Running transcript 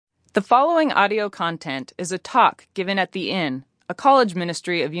The following audio content is a talk given at The Inn, a college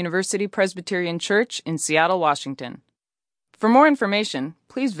ministry of University Presbyterian Church in Seattle, Washington. For more information,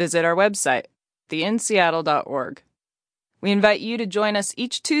 please visit our website, theinnseattle.org. We invite you to join us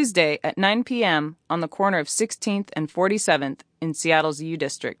each Tuesday at 9 p.m. on the corner of 16th and 47th in Seattle's U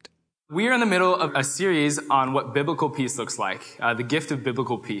District. We are in the middle of a series on what biblical peace looks like, the gift of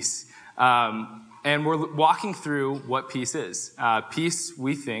biblical peace. And we're walking through what peace is. Peace,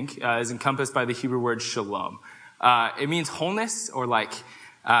 we think, is encompassed by the Hebrew word shalom. It means wholeness, or like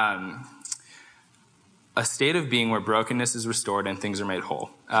a state of being where brokenness is restored and things are made whole.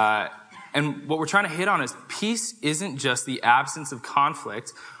 And what we're trying to hit on is peace isn't just the absence of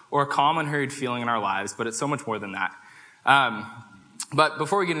conflict or a calm, unhurried feeling in our lives, but it's so much more than that. But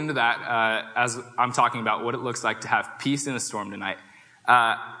before we get into that, as I'm talking about what it looks like to have peace in the storm tonight,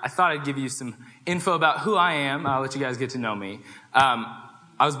 I thought I'd give you some info about who I am. I'll let you guys get to know me. I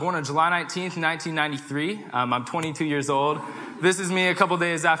was born on July 19th, 1993. I'm 22 years old. This is me a couple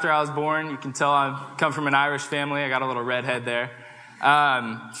days after I was born. You can tell I come from an Irish family. I got a little redhead there.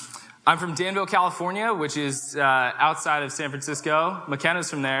 I'm from Danville, California, which is outside of San Francisco. McKenna's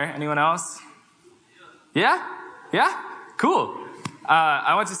from there. Anyone else? Yeah? Yeah? Cool.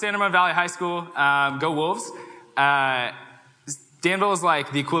 I went to San Ramon Valley High School. Go Wolves. Danville is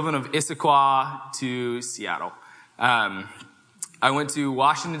like the equivalent of Issaquah to Seattle. I went to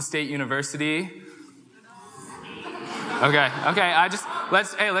Washington State University. Okay.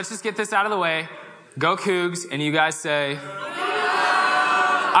 Let's just get this out of the way. Go Cougs, and you guys say.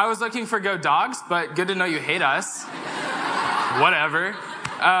 I was looking for Go Dogs, but good to know you hate us. Whatever.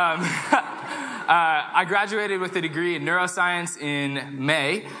 I graduated with a degree in neuroscience in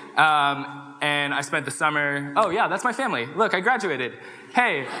May. And I spent the summer, oh yeah, that's my family. Look, I graduated.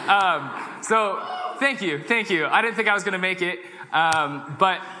 Hey, so thank you. I didn't think I was gonna make it,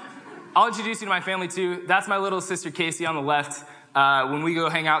 but I'll introduce you to my family too. That's my little sister Casey on the left. When we go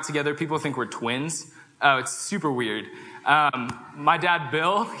hang out together, people think we're twins. Oh, it's super weird. My dad,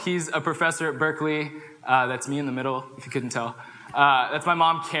 Bill, he's a professor at Berkeley. That's me in the middle, if you couldn't tell. That's my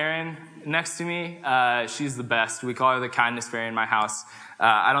mom, Karen, next to me. She's the best. We call her the kindness fairy in my house.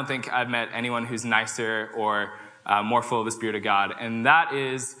 I don't think I've met anyone who's nicer or more full of the Spirit of God. And that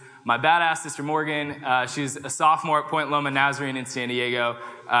is my badass sister Morgan. She's a sophomore at Point Loma Nazarene in San Diego.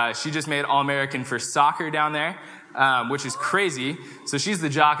 She just made All-American for soccer down there, which is crazy. So she's the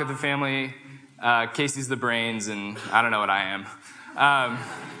jock of the family. Casey's the brains, and I don't know what I am.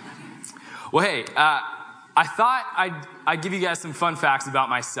 Well, hey, I thought I'd give you guys some fun facts about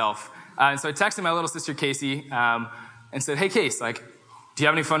myself. And so I texted my little sister Casey and said, hey, Case, do you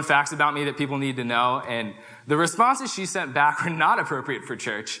have any fun facts about me that people need to know? And the responses she sent back were not appropriate for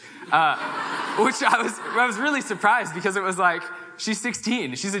church, which I was really surprised, because it was like, she's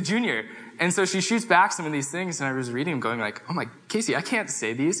 16, she's a junior. And so she shoots back some of these things, and I was reading them going like, oh my, Casey, I can't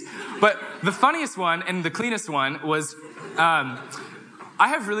say these. But the funniest one and the cleanest one was, I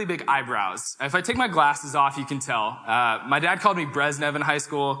have really big eyebrows. If I take my glasses off, you can tell. My dad called me Brezhnev in high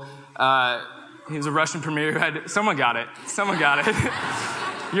school. He was a Russian premier who had... Someone got it.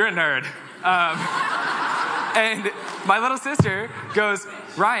 You're a nerd. And my little sister goes,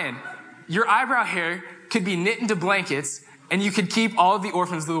 Ryan, your eyebrow hair could be knit into blankets, and you could keep all of the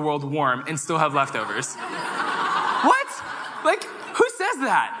orphans of the world warm and still have leftovers. What? Who says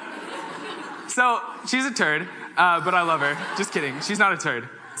that? So, she's a turd, but I love her. Just kidding. She's not a turd.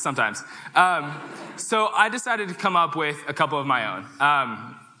 Sometimes. So I decided to come up with a couple of my own.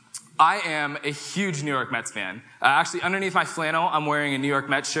 I am a huge New York Mets fan. Actually, underneath my flannel, I'm wearing a New York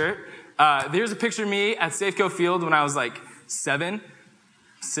Mets shirt. There's a picture of me at Safeco Field when I was 7,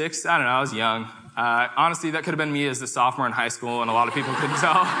 6, I don't know, I was young. Honestly, that could have been me as a sophomore in high school, and a lot of people couldn't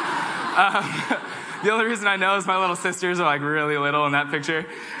tell. The only reason I know is my little sisters are really little in that picture.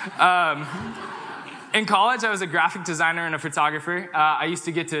 In college, I was a graphic designer and a photographer. I used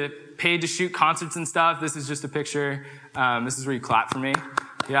to get paid to shoot concerts and stuff. This is just a picture. This is where you clap for me.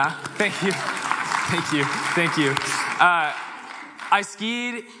 Yeah? Thank you. I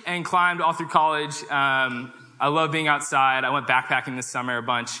skied and climbed all through college. I love being outside. I went backpacking this summer a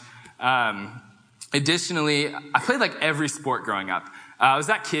bunch. Additionally, I played every sport growing up. I was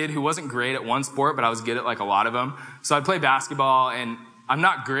that kid who wasn't great at one sport, but I was good at a lot of them. So I'd play basketball, and I'm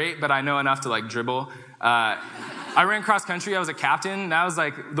not great, but I know enough to dribble. I ran cross country. I was a captain. That was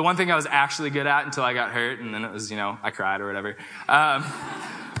the one thing I was actually good at until I got hurt, and then it was, I cried or whatever.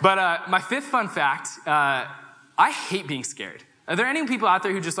 But my fifth fun fact, I hate being scared. Are there any people out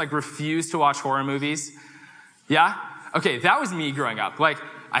there who just refuse to watch horror movies? Yeah? Okay, that was me growing up.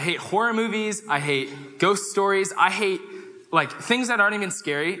 I hate horror movies. I hate ghost stories. I hate like things that aren't even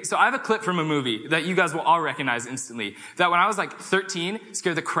scary. So I have a clip from a movie that you guys will all recognize instantly that when I was like 13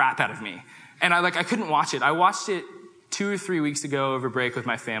 scared the crap out of me. And I couldn't watch it. I watched it 2 or 3 weeks ago over break with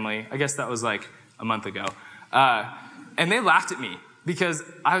my family. I guess that was like a month ago. And they laughed at me because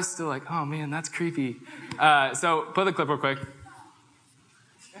I was still like, oh man, that's creepy. So play the clip real quick.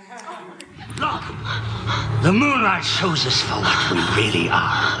 Look, the moonlight shows us for what we really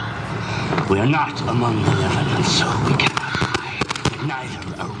are. We are not among the living, and so we cannot die. But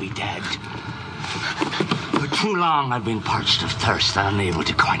neither are we dead. For too long I've been parched of thirst and unable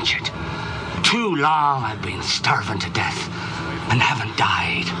to quench it. Too long I've been starving to death and haven't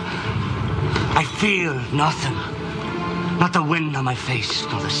died. I feel nothing. Not the wind on my face,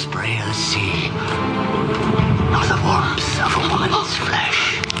 nor the spray of the sea, nor the warmth of a woman's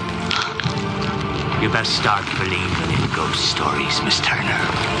flesh. You best start believing in ghost stories, Miss Turner.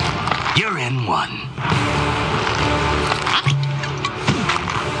 You're in one.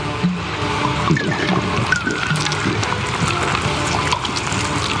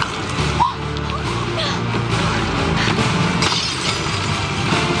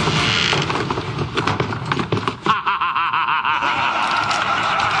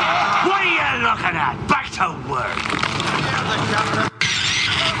 What are you looking at? Back to work.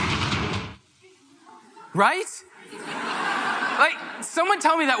 Right? Like, someone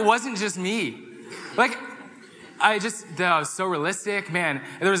tell me that wasn't just me. Like, that was so realistic, man.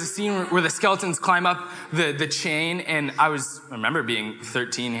 There was a scene where the skeletons climb up the chain, and I remember being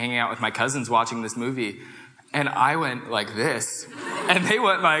 13, hanging out with my cousins watching this movie, and I went like this, and they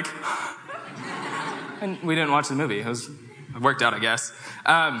went like, and we didn't watch the movie. It worked out, I guess.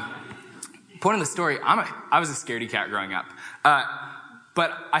 Point of the story, I was a scaredy cat growing up.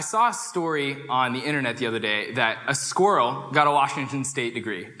 But I saw a story on the internet the other day that a squirrel got a Washington State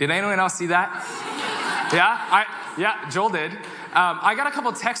degree. Did anyone else see that? Yeah, Joel did. I got a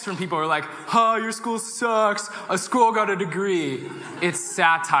couple texts from people who were like, oh, your school sucks. A squirrel got a degree. It's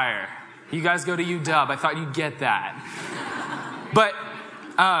satire. You guys go to UW. I thought you'd get that. But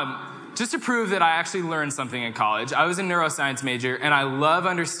just to prove that I actually learned something in college, I was a neuroscience major, and I love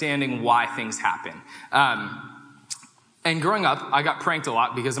understanding why things happen. And growing up, I got pranked a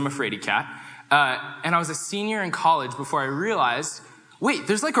lot because I'm a fraidy cat. And I was a senior in college before I realized, wait,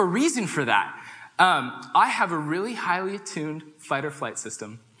 there's like a reason for that. I have a really highly attuned fight or flight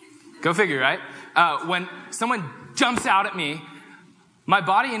system. Go figure, right? When someone jumps out at me, my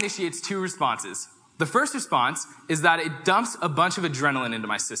body initiates 2 responses. The first response is that it dumps a bunch of adrenaline into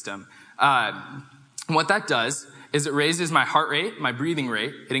my system. What that does is it raises my heart rate, my breathing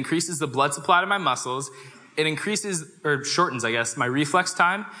rate. It increases the blood supply to my muscles. It increases, or shortens, I guess, my reflex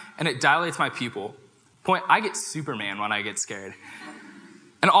time, and it dilates my pupil. I get Superman when I get scared.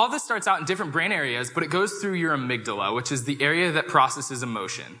 And all this starts out in different brain areas, but it goes through your amygdala, which is the area that processes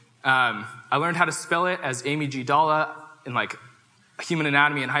emotion. I learned how to spell it as Amy G. Dalla in like human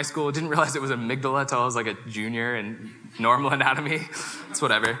anatomy in high school. I didn't realize it was amygdala until I was like a junior in normal anatomy. It's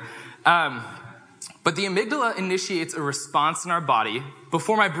whatever. But the amygdala initiates a response in our body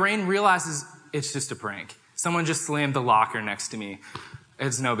before my brain realizes it's just a prank. Someone just slammed the locker next to me.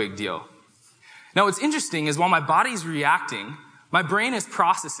 It's no big deal. Now, what's interesting is while my body's reacting, my brain is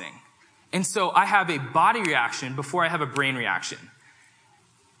processing. And so I have a body reaction before I have a brain reaction.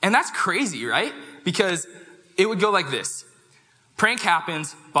 And that's crazy, right? Because it would go like this. Prank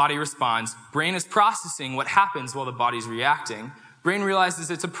happens, body responds. Brain is processing what happens while the body's reacting. Brain realizes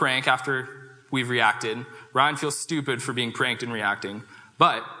it's a prank after we've reacted. Ryan feels stupid for being pranked and reacting.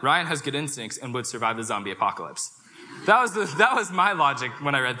 But Ryan has good instincts and would survive the zombie apocalypse. That was my logic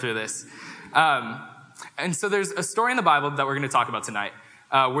when I read through this. And so there's a story in the Bible that we're going to talk about tonight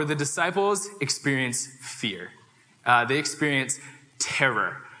where the disciples experience fear. They experience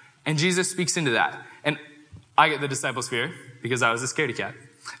terror. And Jesus speaks into that. And I get the disciples' fear because I was a scaredy cat.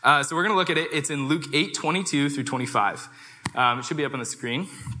 So we're going to look at it. It's in Luke 8:22 through 25. It should be up on the screen.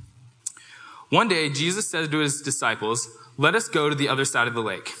 One day, Jesus said to his disciples, "Let us go to the other side of the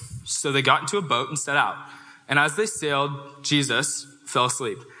lake." So they got into a boat and set out. And as they sailed, Jesus fell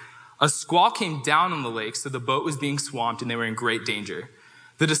asleep. A squall came down on the lake, so the boat was being swamped and they were in great danger.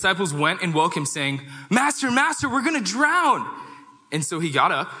 The disciples went and woke him, saying, "Master, Master, we're going to drown." And so he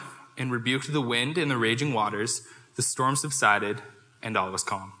got up and rebuked the wind and the raging waters. The storm subsided and all was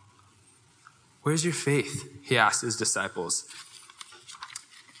calm. "Where's your faith?" he asked his disciples.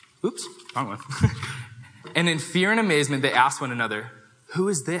 Oops, wrong one. And in fear and amazement, they asked one another, "Who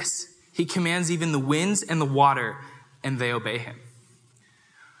is this? He commands even the winds and the water, and they obey him."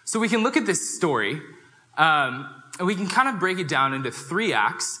 So we can look at this story, and we can kind of break it down into 3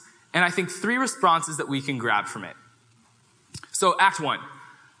 acts, and I think 3 responses that we can grab from it. So Act 1,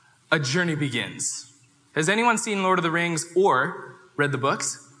 a journey begins. Has anyone seen Lord of the Rings or read the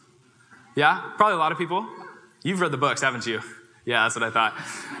books? Yeah, probably a lot of people. You've read the books, haven't you? Yeah, that's what I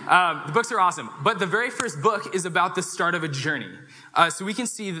thought. The books are awesome. But the very first book is about the start of a journey. So we can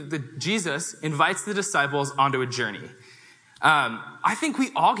see that Jesus invites the disciples onto a journey. I think we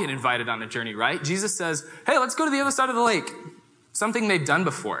all get invited on a journey, right? Jesus says, hey, let's go to the other side of the lake. Something they've done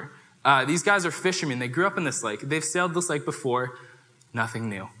before. These guys are fishermen. They grew up in this lake. They've sailed this lake before. Nothing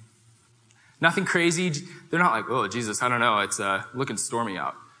new. Nothing crazy. They're not like, oh, Jesus, I don't know. It's looking stormy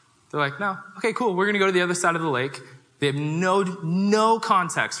out. They're like, no, okay, cool. We're going to go to the other side of the lake. They have no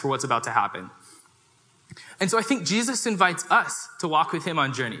context for what's about to happen. And so I think Jesus invites us to walk with him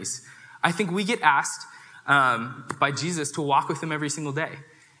on journeys. I think we get asked by Jesus to walk with him every single day.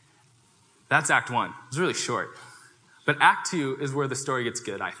 That's Act 1. It's really short. But Act 2 is where the story gets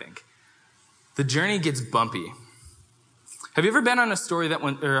good, I think. The journey gets bumpy. Have you ever been on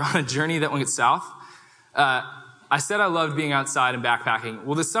a journey that went south? I said I loved being outside and backpacking.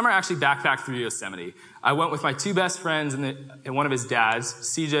 Well, this summer I actually backpacked through Yosemite. I went with my two best friends and one of his dads.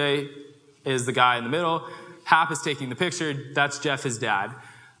 CJ is the guy in the middle. Hap is taking the picture. That's Jeff, his dad.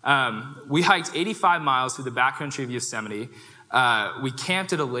 We hiked 85 miles through the backcountry of Yosemite. We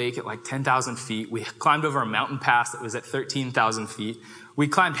camped at a lake at like 10,000 feet. We climbed over a mountain pass that was at 13,000 feet. We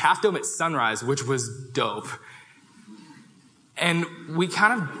climbed Half Dome at sunrise, which was dope. And we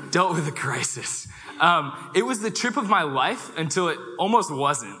kind of dealt with a crisis. It was the trip of my life until it almost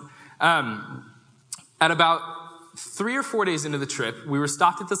wasn't. At about 3 or 4 days into the trip, we were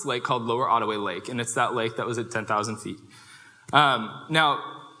stopped at this lake called Lower Ottaway Lake, and it's that lake that was at 10,000 feet. Now,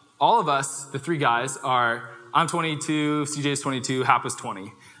 all of us, the three guys, I'm 22, CJ's 22, Hap was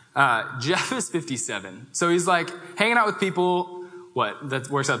 20. Jeff is 57. So he's like hanging out with people, that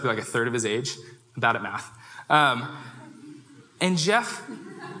works out to be like a third of his age. I'm bad at math. And Jeff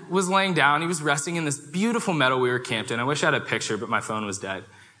was laying down. He was resting in this beautiful meadow we were camped in. I wish I had a picture, but my phone was dead.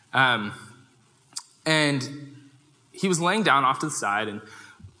 And he was laying down off to the side, and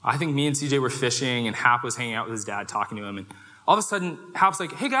I think me and CJ were fishing, and Hap was hanging out with his dad, talking to him. And all of a sudden, Hap's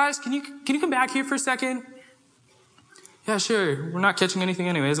like, hey guys, can you come back here for a second? Yeah, sure. We're not catching anything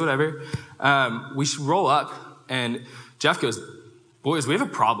anyways, whatever. We should roll up, and Jeff goes, boys, we have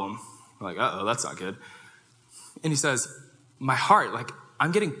a problem. We're like, uh-oh, that's not good. And he says, my heart,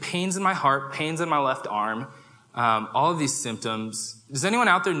 I'm getting pains in my heart, pains in my left arm, all of these symptoms. Does anyone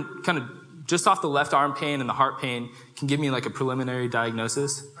out there kind of just off the left arm pain and the heart pain can give me a preliminary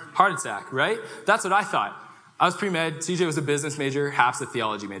diagnosis? Heart attack, right? That's what I thought. I was pre-med. CJ was a business major. Hap's a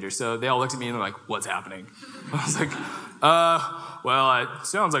theology major. So they all looked at me and they're like, what's happening? I was like, well, it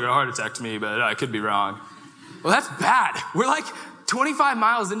sounds like a heart attack to me, but I could be wrong. Well, that's bad. We're 25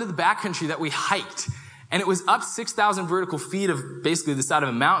 miles into the backcountry that we hiked. And it was up 6,000 vertical feet of basically the side of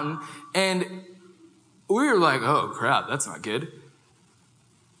a mountain. And we were like, oh, crap, that's not good.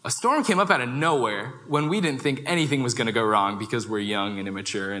 A storm came up out of nowhere when we didn't think anything was going to go wrong because we're young and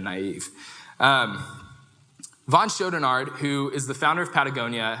immature and naive. Von Schodenard, who is the founder of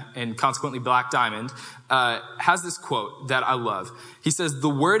Patagonia and consequently Black Diamond, has this quote that I love. He says, the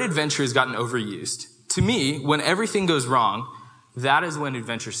word adventure has gotten overused. To me, when everything goes wrong, that is when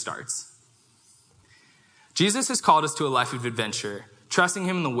adventure starts. Jesus has called us to a life of adventure, trusting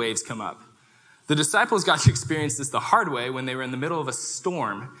him when the waves come up. The disciples got to experience this the hard way when they were in the middle of a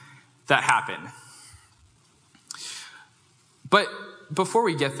storm that happened. But before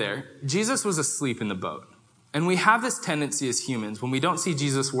we get there, Jesus was asleep in the boat. And we have this tendency as humans, when we don't see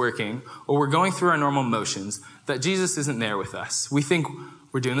Jesus working, or we're going through our normal motions, that Jesus isn't there with us. We think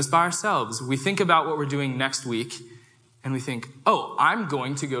we're doing this by ourselves. We think about what we're doing next week, and we think, oh, I'm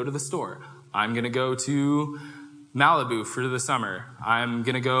going to go to the store. I'm going to go to Malibu for the summer. I'm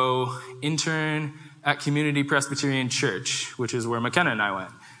going to go intern at Community Presbyterian Church, which is where McKenna and I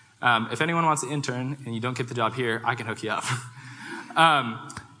went. If anyone wants to intern and you don't get the job here, I can hook you up.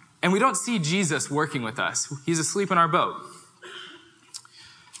 And we don't see Jesus working with us. He's asleep in our boat.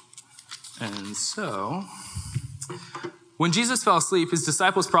 And so, when Jesus fell asleep, his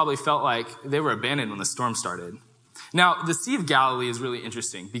disciples probably felt like they were abandoned when the storm started. Now, the Sea of Galilee is really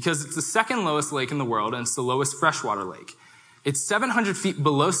interesting because it's the second lowest lake in the world, and it's the lowest freshwater lake. It's 700 feet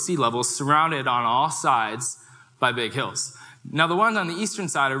below sea level, surrounded on all sides by big hills. Now, the ones on the eastern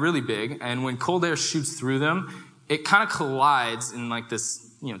side are really big, and when cold air shoots through them, it kind of collides in this,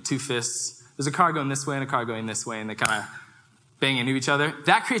 two fists. There's a car going this way and a car going this way, and they kind of bang into each other.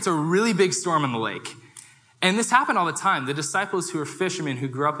 That creates a really big storm in the lake. And this happened all the time. The disciples who are fishermen who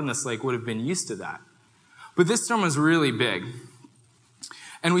grew up in this lake would have been used to that. But this storm was really big.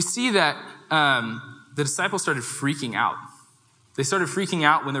 And we see that the disciples started freaking out. They started freaking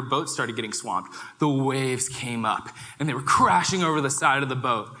out when their boat started getting swamped. The waves came up and they were crashing over the side of the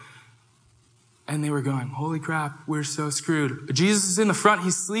boat. And they were going, holy crap, we're so screwed. Jesus is in the front.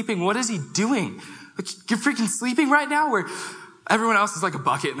 He's sleeping. What is he doing? Like, you're freaking sleeping right now? Where everyone else is like a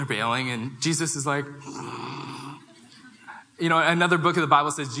bucket and they're bailing. And Jesus is like, another book of the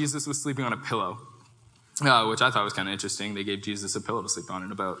Bible says Jesus was sleeping on a pillow, which I thought was kind of interesting. They gave Jesus a pillow to sleep on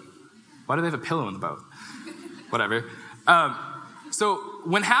in a boat. Why do they have a pillow in the boat? Whatever. So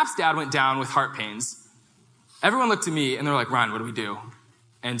when Hap's dad went down with heart pains, everyone looked at me and they're like, Ryan, what do we do?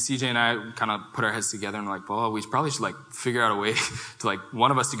 And CJ and I kind of put our heads together and we're like, well, we probably should figure out a way to one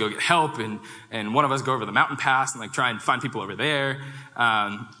of us to go get help and one of us go over the mountain pass and try and find people over there.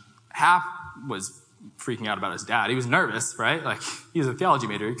 Hap was freaking out about his dad. He was nervous, right? He was a theology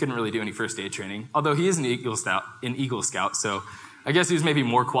major. He couldn't really do any first aid training, although he is an Eagle Scout. So I guess he was maybe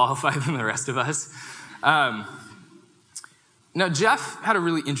more qualified than the rest of us. Now, Jeff had a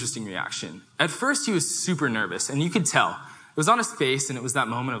really interesting reaction. At first, he was super nervous, and you could tell. It was on his face, and it was that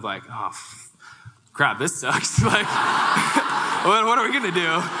moment of oh, crap, this sucks. What are we going to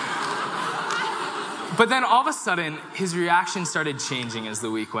do? But then all of a sudden, his reaction started changing as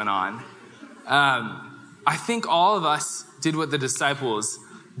the week went on. I think all of us did what the disciples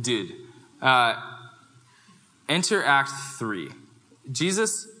did. Enter Act 3.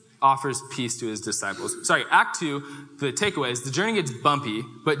 Jesus offers peace to his disciples. Sorry, Act 2, the takeaway is the journey gets bumpy,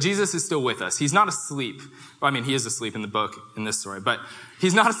 but Jesus is still with us. He's not asleep. Well, he is asleep in the book, in this story, but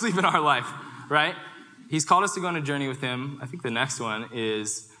he's not asleep in our life, right? He's called us to go on a journey with him. I think the next one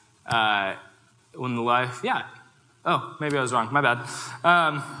is when the life, Oh, maybe I was wrong. My bad.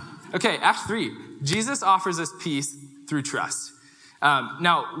 Okay, Act 3. Jesus offers us peace through trust.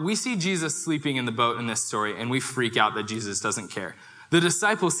 Now, we see Jesus sleeping in the boat in this story, and we freak out that Jesus doesn't care. The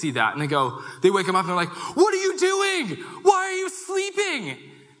disciples see that, and they wake him up, and they're like, what are you doing? Why are you sleeping?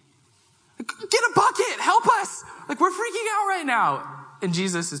 Get a bucket, help us. We're freaking out right now. And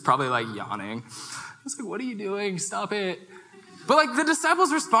Jesus is probably yawning. He's like, what are you doing? Stop it. But the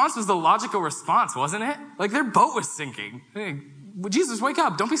disciples' response was the logical response, wasn't it? Their boat was sinking. Hey, Jesus, wake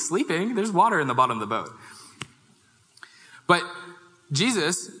up. Don't be sleeping. There's water in the bottom of the boat. But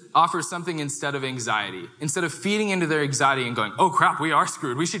Jesus offers something instead of anxiety. Instead of feeding into their anxiety and going, oh crap, we are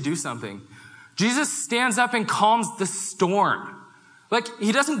screwed. We should do something. Jesus stands up and calms the storm.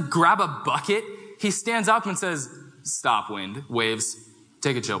 He doesn't grab a bucket. He stands up and says, stop, wind, waves,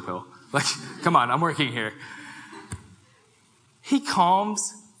 take a chill pill. Come on, I'm working here. He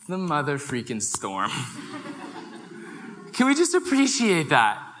calms the mother freaking storm. Can we just appreciate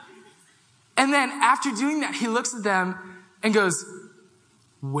that? And then after doing that, he looks at them and goes,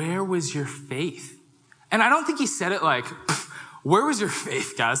 where was your faith? And I don't think he said it where was your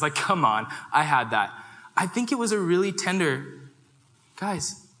faith, guys? Come on, I had that. I think it was a really tender,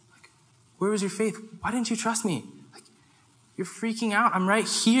 guys, where was your faith? Why didn't you trust me? You're freaking out. I'm right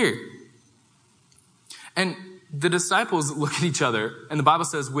here. And the disciples look at each other, and the Bible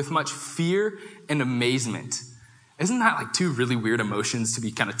says, with much fear and amazement. Isn't that two really weird emotions to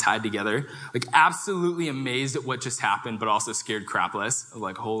be kind of tied together? Absolutely amazed at what just happened, but also scared crapless.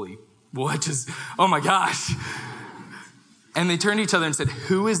 Holy, what just, oh my gosh. And they turned to each other and said,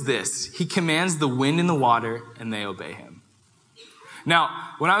 who is this? He commands the wind and the water, and they obey him.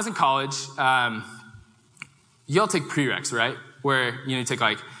 Now, when I was in college, you all take prereqs, right? Where you take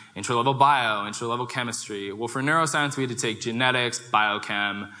intro-level bio, intro-level chemistry. Well, for neuroscience, we had to take genetics,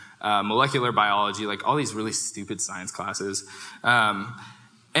 biochem, molecular biology, all these really stupid science classes.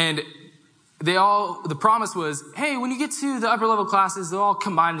 And the promise was, hey, when you get to the upper level classes, they'll all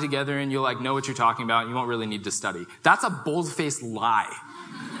combine together and you'll know what you're talking about and you won't really need to study. That's a bold-faced lie.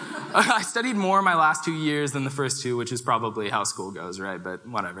 I studied more my last 2 years than the first 2, which is probably how school goes, right? But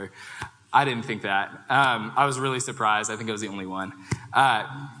whatever. I didn't think that. I was really surprised. I think I was the only one.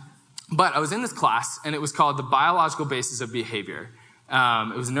 But I was in this class, and it was called The Biological Basis of Behavior.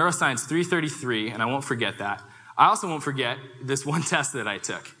 It was Neuroscience 333, and I won't forget that. I also won't forget this one test that I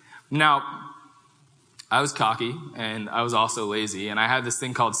took. Now, I was cocky, and I was also lazy, and I had this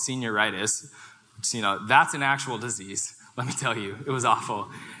thing called senioritis. Which, that's an actual disease. Let me tell you, it was awful.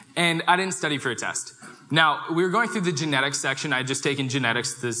 And I didn't study for a test. Now, we were going through the genetics section. I had just taken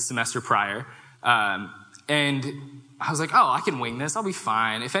genetics the semester prior. And I was like, oh, I can wing this. I'll be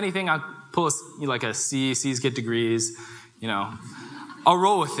fine. If anything, I'll pull a C. C's get degrees. I'll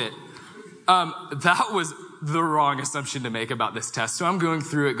roll with it. That was the wrong assumption to make about this test. So I'm going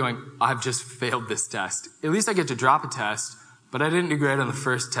through it going, I've just failed this test. At least I get to drop a test, but I didn't do great on the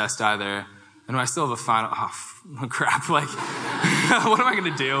first test either. And I still have a final, oh crap, what am I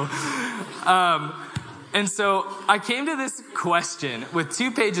going to do? And so I came to this question with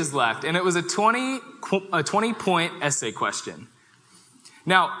 2 pages left, and it was a 20-point essay question.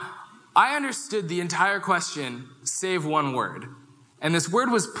 Now, I understood the entire question, save one word. And this word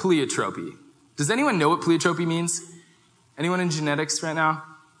was pleiotropy. Does anyone know what pleiotropy means? Anyone in genetics right now?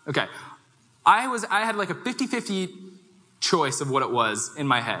 Okay. I had like a 50-50 choice of what it was in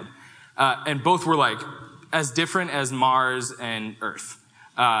my head. And both were like as different as Mars and Earth.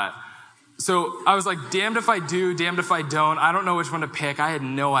 So I was like, damned if I do, damned if I don't. I don't know which one to pick. I had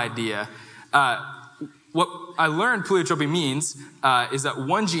no idea. What I learned pleiotropy means is that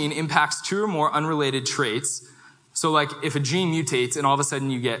one gene impacts 2 or more unrelated traits. So like if a gene mutates and all of a sudden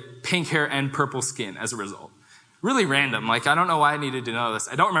you get pink hair and purple skin as a result. Really random. Like I don't know why I needed to know this.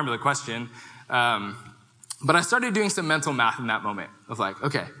 I don't remember the question. But I started doing some mental math in that moment of like,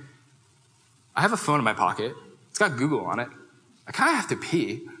 okay, I have a phone in my pocket. It's got Google on it. I kind of have to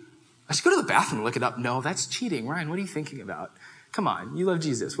pee. I should go to the bathroom and look it up. No, that's cheating. Ryan, what are you thinking about? Come on, you love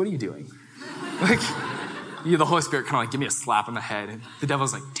Jesus. What are you doing? Like, the Holy Spirit kind of like give me a slap on the head. And the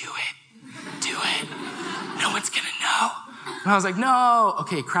devil's like, do it. No one's going to know. And I was like, no.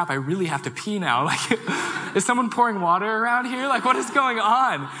 Okay, crap, I really have to pee now. Like, is someone pouring water around here? Like, what is going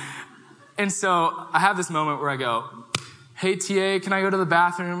on? And so I have this moment where I go, hey, TA, can I go to the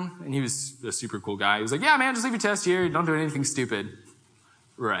bathroom? And he was a super cool guy. He was like, yeah, man, just leave your test here. Don't do anything stupid.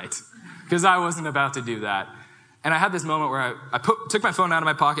 Right. Because I wasn't about to do that. And I had this moment where I took my phone out of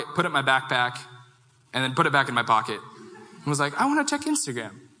my pocket, put it in my backpack, and then put it back in my pocket. And was like, I want to check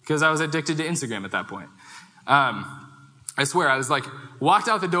Instagram. Because I was addicted to Instagram at that point. I swear, I was like, walked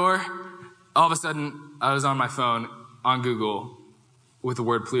out the door. All of a sudden, I was on my phone on Google with the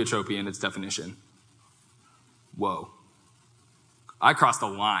word pleiotropy and its definition. Whoa. I crossed a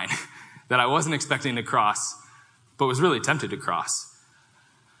line that I wasn't expecting to cross, but was really tempted to cross.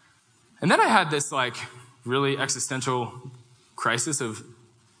 And then I had this like really existential crisis of,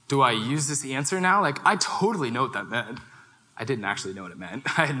 do I use this answer now? Like, I totally know what that meant. I didn't actually know what it meant.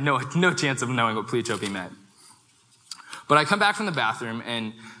 I had no chance of knowing what pleiotropy meant. But I come back from the bathroom,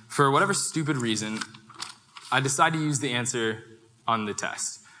 and for whatever stupid reason, I decide to use the answer on the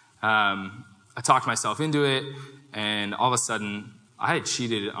test. I talked myself into it, and all of a sudden, I had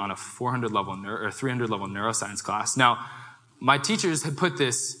cheated on a 300 level neuroscience class. Now, my teachers had put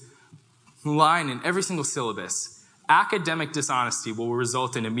this line in every single syllabus. Academic dishonesty will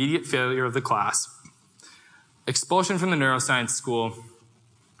result in immediate failure of the class, expulsion from the neuroscience school,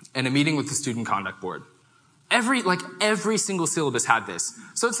 and a meeting with the student conduct board. Every single syllabus had this.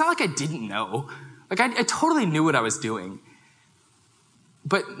 So it's not like I didn't know. Like I totally knew what I was doing.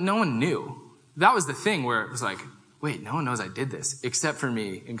 But no one knew. That was the thing where it was like, wait, no one knows I did this except for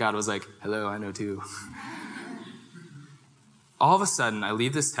me. And God was like, hello, I know too. All of a sudden, I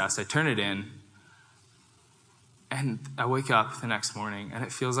leave this test, I turn it in, and I wake up the next morning, and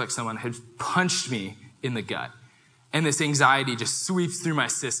it feels like someone had punched me in the gut. And this anxiety just sweeps through my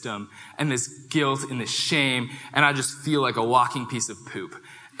system, and this guilt and this shame, and I just feel like a walking piece of poop.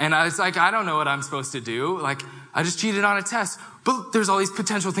 And I was like, I don't know what I'm supposed to do. Like, I just cheated on a test, but there's all these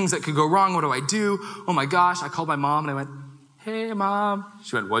potential things that could go wrong. What do I do? Oh my gosh. I called my mom, and I went, hey, Mom.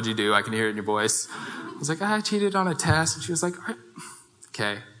 She went, what'd you do? I can hear it in your voice. I was like, I cheated on a test. And she was like,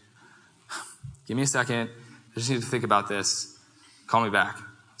 okay, give me a second. I just need to think about this. Call me back. I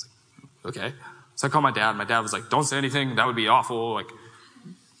was like, okay. So I called my dad. My dad was like, don't say anything. That would be awful. Like,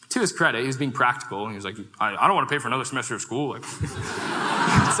 to his credit, he was being practical. And he was like, I don't want to pay for another semester of school. Like,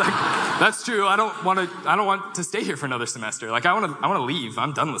 it's like, that's true. I don't want to stay here for another semester. Like, I want to leave.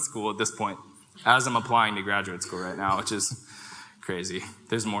 I'm done with school at this point. As I'm applying to graduate school right now, which is crazy.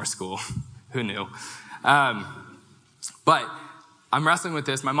 There's more school. Who knew? But I'm wrestling with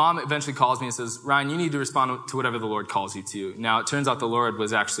this. My mom eventually calls me and says, Ryan, you need to respond to whatever the Lord calls you to. Now, it turns out the Lord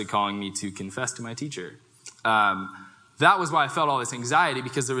was actually calling me to confess to my teacher. That was why I felt all this anxiety,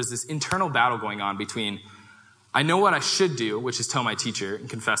 because there was this internal battle going on between, I know what I should do, which is tell my teacher and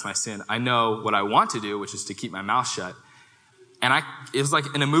confess my sin. I know what I want to do, which is to keep my mouth shut. And it was like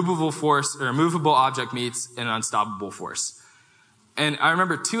an immovable force, or a movable object meets an unstoppable force. And I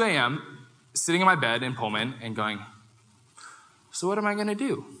remember 2 a.m., sitting in my bed in Pullman and going, so what am I going to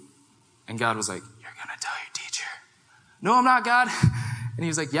do? And God was like, you're going to tell your teacher. No, I'm not, God. And he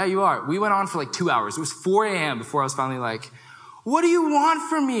was like, yeah, you are. We went on for like 2 hours. It was 4 a.m. before I was finally like, what do you want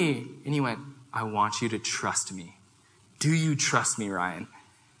from me? And he went, I want you to trust me. Do you trust me, Ryan?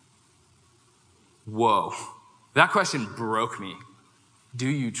 Whoa. That question broke me. Do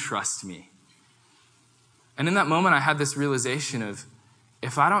you trust me? And in that moment, I had this realization of,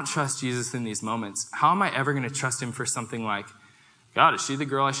 if I don't trust Jesus in these moments, how am I ever going to trust him for something like, God, is she the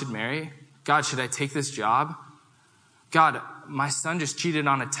girl I should marry? God, should I take this job? God, my son just cheated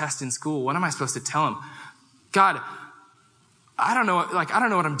on a test in school. What am I supposed to tell him? God, I don't know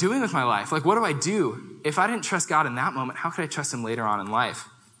what I'm doing with my life. Like, what do I do? If I didn't trust God in that moment, how could I trust him later on in life?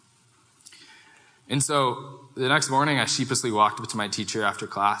 And so the next morning, I sheepishly walked up to my teacher after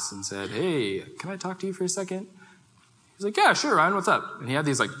class and said, hey, can I talk to you for a second? He's like, yeah, sure, Ryan, what's up? And he had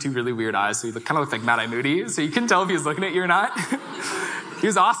these like two really weird eyes, so he kind of looked like Mad-Eye Moody, so you couldn't tell if he was looking at you or not. He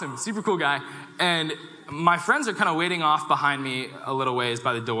was awesome, super cool guy. And my friends are kind of waiting off behind me a little ways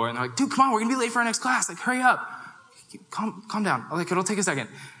by the door, and they're like, dude, come on, we're going to be late for our next class. Like, hurry up. Calm down. I'm like, it'll take a second.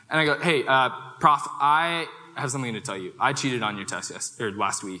 And I go, hey, Prof, I have something to tell you. I cheated on your test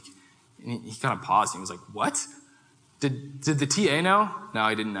last week. And he kind of paused, and he was like, what? Did the TA know? No,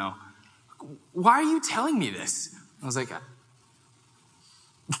 I didn't know. Why are you telling me this? I was like,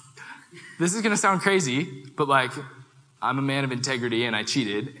 this is going to sound crazy, but like, I'm a man of integrity and I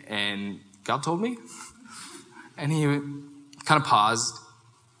cheated and God told me. And he kind of paused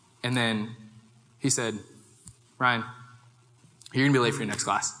and then he said, Ryan, you're going to be late for your next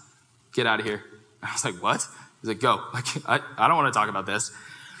class. Get out of here. I was like, what? He's like, go. Like, I don't want to talk about this.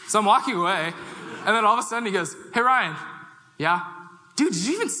 So I'm walking away and then all of a sudden he goes, hey, Ryan. Yeah? Dude, did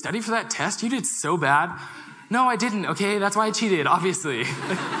you even study for that test? You did so bad. No, I didn't, okay? That's why I cheated, obviously.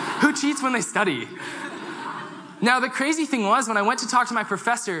 Who cheats when they study? Now, the crazy thing was, when I went to talk to my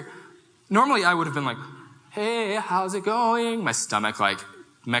professor, normally I would have been like, hey, how's it going? My stomach, like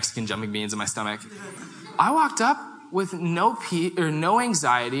Mexican jumping beans in my stomach. I walked up with no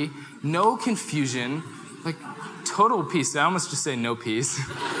anxiety, no confusion, like total peace. I almost just say no peace.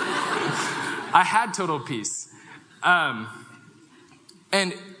 I had total peace. And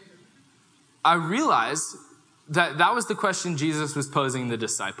I realized that was the question Jesus was posing the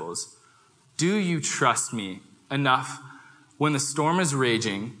disciples. Do you trust me enough when the storm is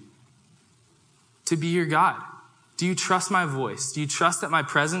raging to be your God? Do you trust my voice? Do you trust that my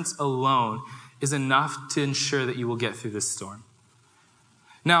presence alone is enough to ensure that you will get through this storm?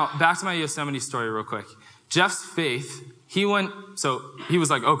 Now, back to my Yosemite story real quick. Jeff's faith, he was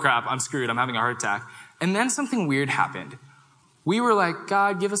like, oh crap, I'm screwed, I'm having a heart attack. And then something weird happened. We were like,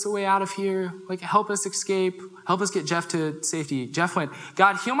 God, give us a way out of here. Like, help us escape. Help us get Jeff to safety. Jeff went,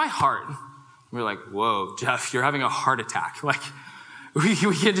 God, heal my heart. We were like, whoa, Jeff, you're having a heart attack. Like, we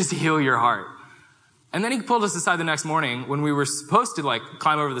can't just heal your heart. And then he pulled us aside the next morning when we were supposed to like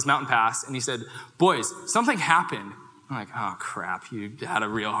climb over this mountain pass. And he said, boys, something happened. I'm like, oh crap, you had a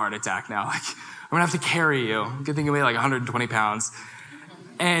real heart attack now. Like, I'm gonna have to carry you. Good thing you weigh like 120 pounds.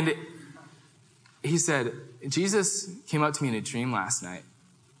 And he said, Jesus came up to me in a dream last night.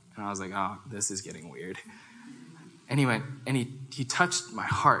 And I was like, oh, this is getting weird. And he went, and he touched my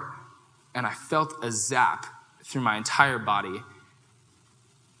heart. And I felt a zap through my entire body.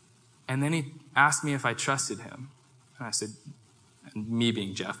 And then he asked me if I trusted him. And I said, and me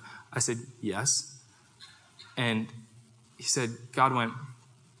being Jeff, I said, yes. And he said, God went,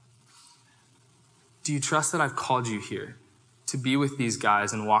 do you trust that I've called you here to be with these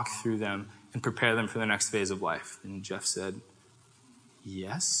guys and walk through them and prepare them for the next phase of life? And Jeff said,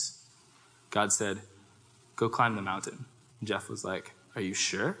 yes. God said, go climb the mountain. And Jeff was like, are you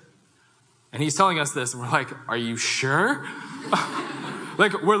sure? And he's telling us this, and we're like, are you sure?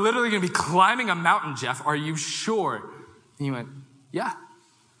 Like, we're literally going to be climbing a mountain, Jeff. Are you sure? And he went, yeah.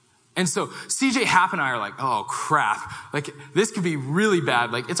 And so CJ Happ and I are like, oh, crap. Like, this could be really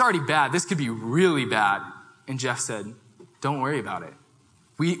bad. Like, it's already bad. This could be really bad. And Jeff said, don't worry about it.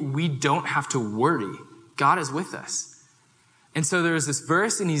 We don't have to worry. God is with us. And so there was this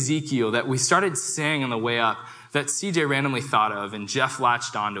verse in Ezekiel that we started saying on the way up that CJ randomly thought of, and Jeff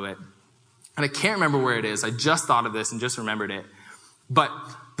latched onto it. And I can't remember where it is. I just thought of this and just remembered it. But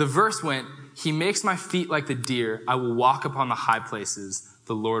the verse went, he makes my feet like the deer. I will walk upon the high places.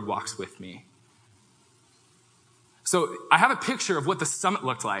 The Lord walks with me. So I have a picture of what the summit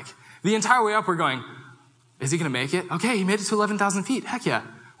looked like. The entire way up, we're going, is he going to make it? Okay, he made it to 11,000 feet. Heck yeah.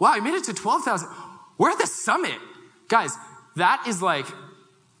 Wow, he made it to 12,000. We're at the summit. Guys, that is like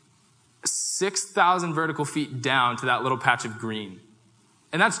 6,000 vertical feet down to that little patch of green.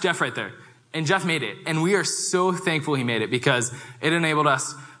 And that's Jeff right there. And Jeff made it. And we are so thankful he made it because it enabled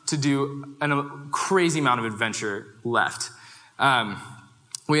us to do a crazy amount of adventure left.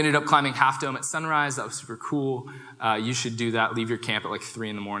 We ended up climbing Half Dome at sunrise. That was super cool. You should do that. Leave your camp at like 3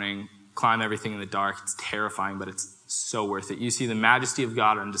 a.m, climb everything in the dark. It's terrifying, but it's so worth it. You see the majesty of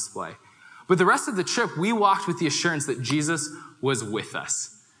God on display. But the rest of the trip, we walked with the assurance that Jesus was with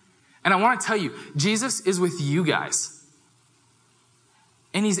us. And I want to tell you, Jesus is with you guys.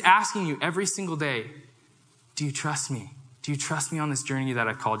 And he's asking you every single day, do you trust me? Do you trust me on this journey that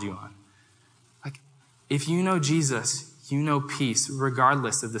I called you on? If you know Jesus, you know peace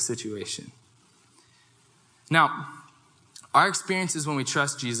regardless of the situation. Now, our experiences when we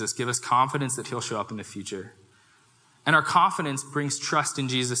trust Jesus give us confidence that he'll show up in the future. And our confidence brings trust in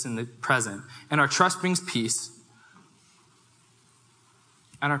Jesus in the present. And our trust brings peace.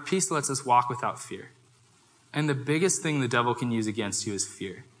 And our peace lets us walk without fear. And the biggest thing the devil can use against you is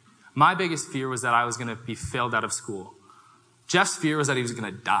fear. My biggest fear was that I was going to be failed out of school. Jeff's fear was that he was going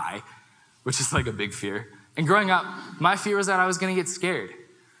to die, which is like a big fear. And growing up, my fear was that I was going to get scared.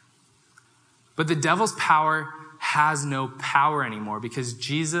 But the devil's power has no power anymore because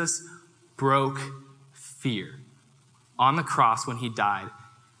Jesus broke fear on the cross when he died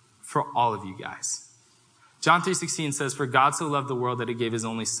for all of you guys. John 3:16 says, "For God so loved the world that he gave his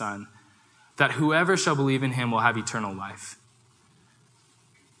only son, that whoever shall believe in him will have eternal life."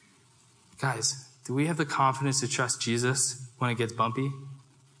 Guys, do we have the confidence to trust Jesus when it gets bumpy?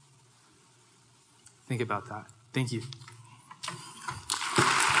 Think about that. Thank you.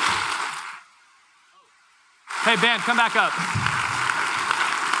 Hey, band, come back up.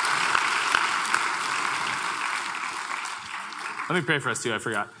 Let me pray for us too, I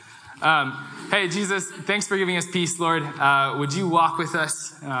forgot. Hey, Jesus, thanks for giving us peace, Lord. Would you walk with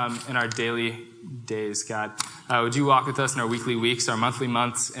us in our daily days, God? Would you walk with us in our weekly weeks, our monthly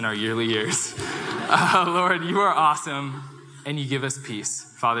months, and our yearly years? Lord, you are awesome, and you give us peace.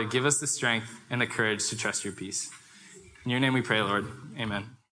 Father, give us the strength and the courage to trust your peace. In your name we pray, Lord. Amen.